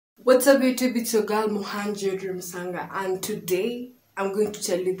What's up YouTube, it's your girl Muhanji Msanga, and today I'm going to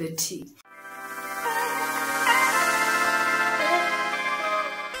tell you the tea.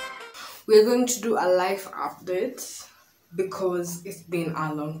 We're going to do a life update because it's been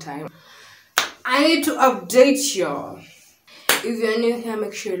a long time. I need to update y'all. If you're new here,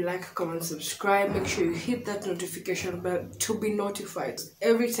 make sure you like, comment, subscribe. Make sure you hit that notification bell to be notified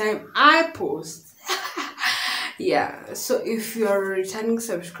every time I post. Yeah, so if you're a returning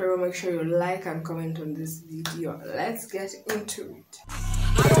subscriber, make sure you like and comment on this video. Let's get into it.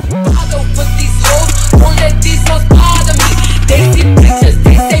 I don't put these hoes, won't let these hoes bother me. They see pictures,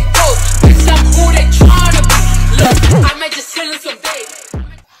 they say posts, bitch, I'm who they tryna be. Look, I might just chill someday.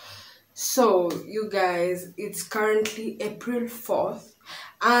 So, you guys, it's currently April 4th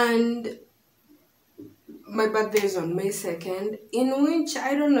and my birthday is on May 2nd, in which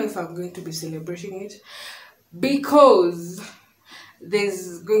I don't know if I'm going to be celebrating it because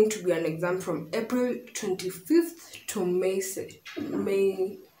there's going to be an exam from April 25th to May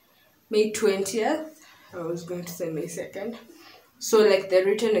 20th. I was going to say May 2nd. So like the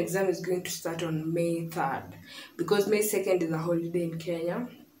written exam is going to start on May 3rd because May 2nd is a holiday in Kenya.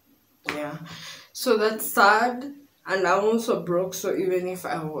 Yeah. So that's sad, and I'm also broke, so even if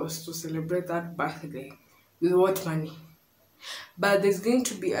I was to celebrate that birthday, with what money? But there's going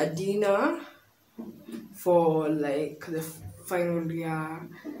to be a dinner for like the final year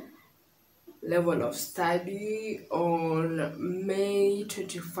level of study on May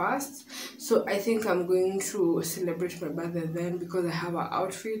 21st. So I think I'm going to celebrate my birthday then because I have an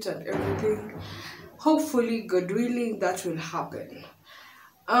outfit and everything. Hopefully, God willing, that will happen.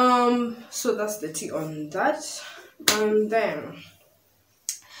 So that's the tea on that. And then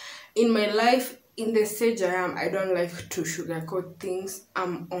in my life, in the stage I am, I don't like to sugarcoat things.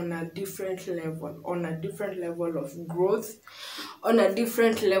 I'm on a different level of growth, on a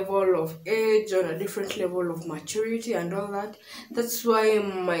different level of age, on a different level of maturity and all that. That's why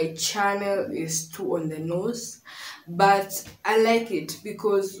my channel is too on the nose, but I like it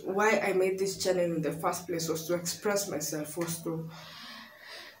because why I made this channel in the first place was to express myself, was to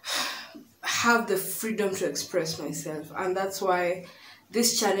have the freedom to express myself, and that's why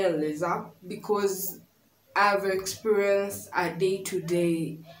this channel is up, because I've experienced a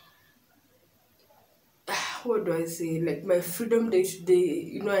day-to-day, what do I say, like my freedom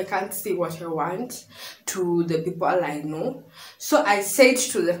day-to-day. I can't say what I want to the people I know, so I say it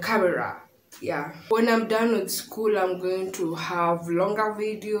to the camera. Yeah, when I'm done with school, I'm going to have longer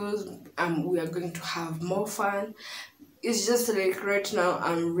videos and we are going to have more fun. It's just like right now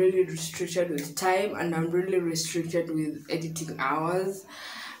I'm really restricted with time and I'm really restricted with editing hours,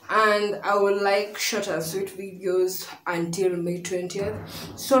 and I would like short and sweet videos until May 20th.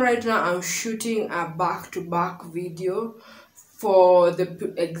 So right now I'm shooting a back-to-back video for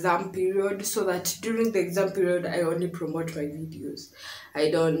the exam period, so that during the exam period I only promote my videos.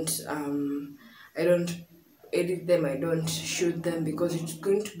 I don't edit them, I don't shoot them, because it's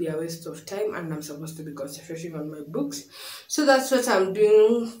going to be a waste of time and I'm supposed to be concentrating on my books. So that's what I'm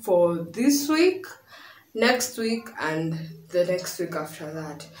doing for this week, next week, and the next week after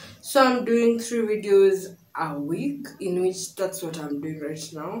that. So I'm doing 3 videos a week, in which that's what I'm doing right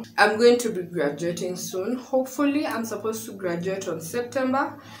now. I'm going to be graduating soon. Hopefully, I'm supposed to graduate on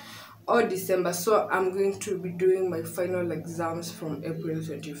September or December, so I'm going to be doing my final exams from April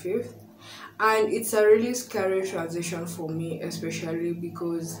 25th. And it's a really scary transition for me, especially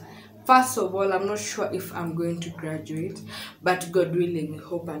because first of all, I'm not sure if I'm going to graduate, but God willing,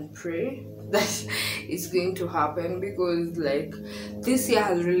 hope and pray that it's going to happen, because like this year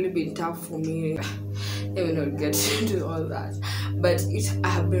has really been tough for me. Let me not get into all that, but I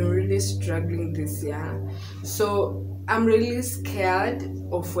have been really struggling this year, so I'm really scared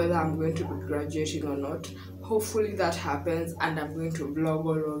of whether I'm going to be graduating or not. Hopefully that happens and I'm going to vlog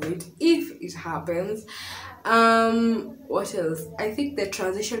all of it if it happens. What else? I think the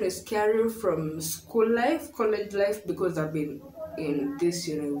transition is scary from school life, college life, because I've been in this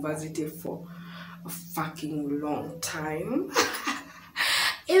university for a fucking long time.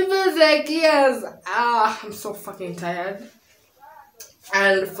 It feels like years. I'm so fucking tired.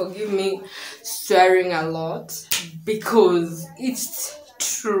 And forgive me swearing a lot, because it's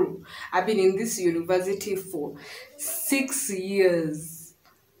true. I've been in this university for 6 years.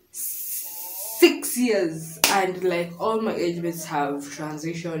 6 years, and like all my age mates have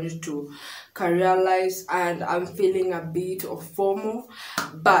transitioned to career lives, and I'm feeling a bit of FOMO,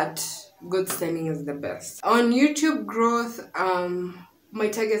 but God's timing is the best. On YouTube growth, my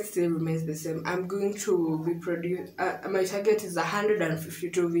target still remains the same. I'm going to be my target is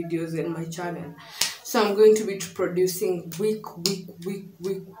 152 videos in my channel. So I'm going to be producing week,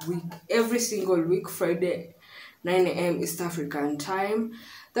 every single week, Friday, 9 a.m. East African time.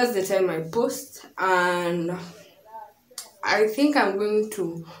 That's the time I post, and I think I'm going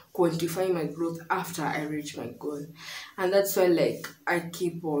to quantify my growth after I reach my goal, and that's why like I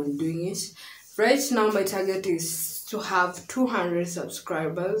keep on doing it. Right now my target is to have 200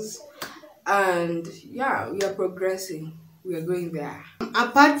 subscribers, and yeah, we are progressing. We are going there.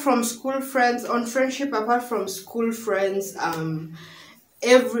 Apart from school friends, on friendship, apart from school friends,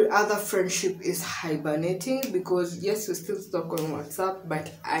 every other friendship is hibernating, because yes, we still talk on WhatsApp,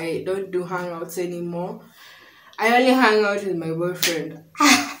 but I don't do hangouts anymore. I only hang out with my boyfriend.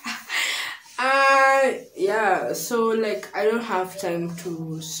 Yeah, so like I don't have time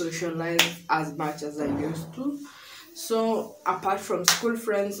to socialize as much as I used to. So apart from school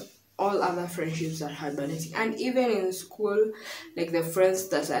friends, all other friendships are hibernating. And even in school, like the friends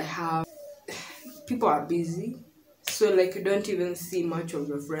that I have, people are busy. So like you don't even see much of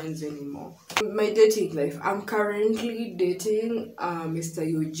your friends anymore. My dating life, I'm currently dating Mr.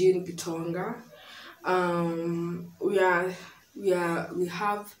 Eugene Bitonga. We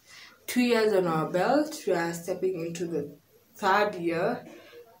have 2 years on our belt. We are stepping into the 3rd year.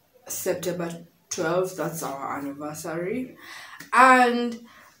 September 12th, that's our anniversary. And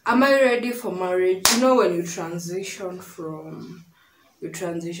am I ready for marriage? You know, when you transition from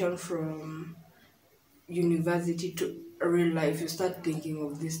university to real life, you start thinking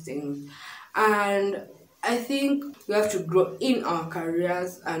of these things. And I think we have to grow in our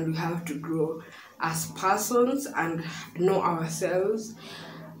careers, and we have to grow as persons and know ourselves.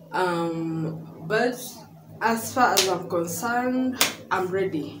 But as far as I'm concerned, I'm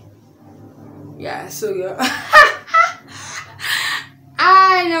ready. Yeah, so yeah.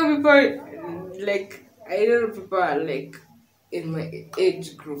 I know people are like in my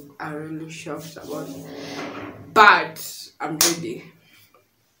age group are really shocked about it. But I'm ready.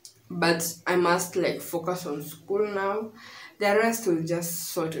 But I must like focus on school now. The rest will just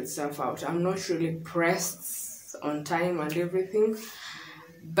sort itself out. I'm not really pressed on time and everything.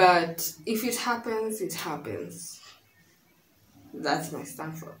 But if it happens, it happens. That's my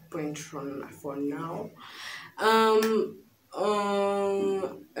standpoint for now. And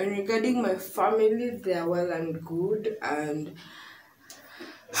regarding my family, they are well and good, and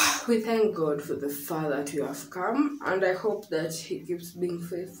we thank God for the far that we have come, and I hope that He keeps being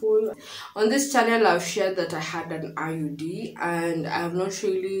faithful. On this channel, I've shared that I had an IUD, and I have not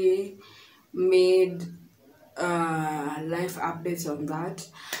really made life updates on that,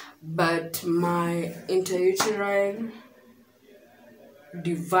 but my intrauterine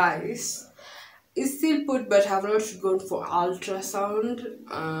device is still put, but have not gone for ultrasound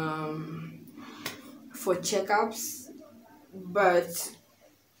for checkups. But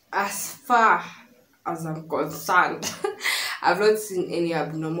as far as I'm concerned, I've not seen any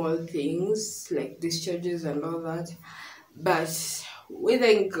abnormal things like discharges and all that. But we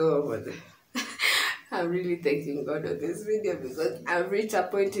thank God. I'm really thanking God on this video, because I've reached a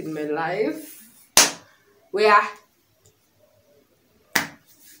point in my life where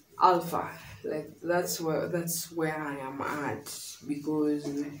alpha, like that's where I am at, because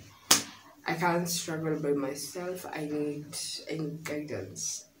I can't struggle by myself. I need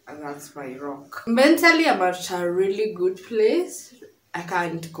guidance, and that's my rock. Mentally, I'm at a really good place. I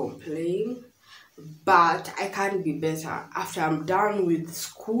can't complain, but I can be better. After I'm done with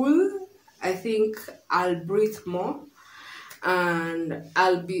school, I think I'll breathe more, and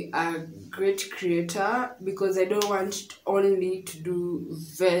I'll be a great creator, because I don't want only to do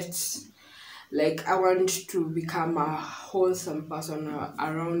vets. Like I want to become a wholesome person,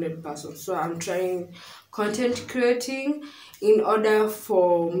 a rounded person. So I'm trying content creating in order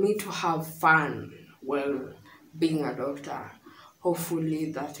for me to have fun while being a doctor.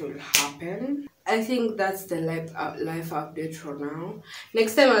 Hopefully that will happen. I think that's the life update for now.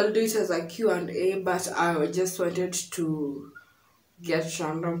 Next time I'll do it as a Q&A, but I just wanted to get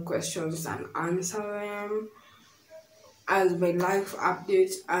random questions and answer them as my life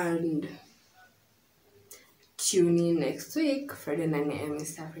update. And tune in next week, Friday 9 a.m.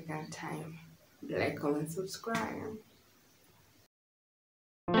 East African time. Like, comment, subscribe.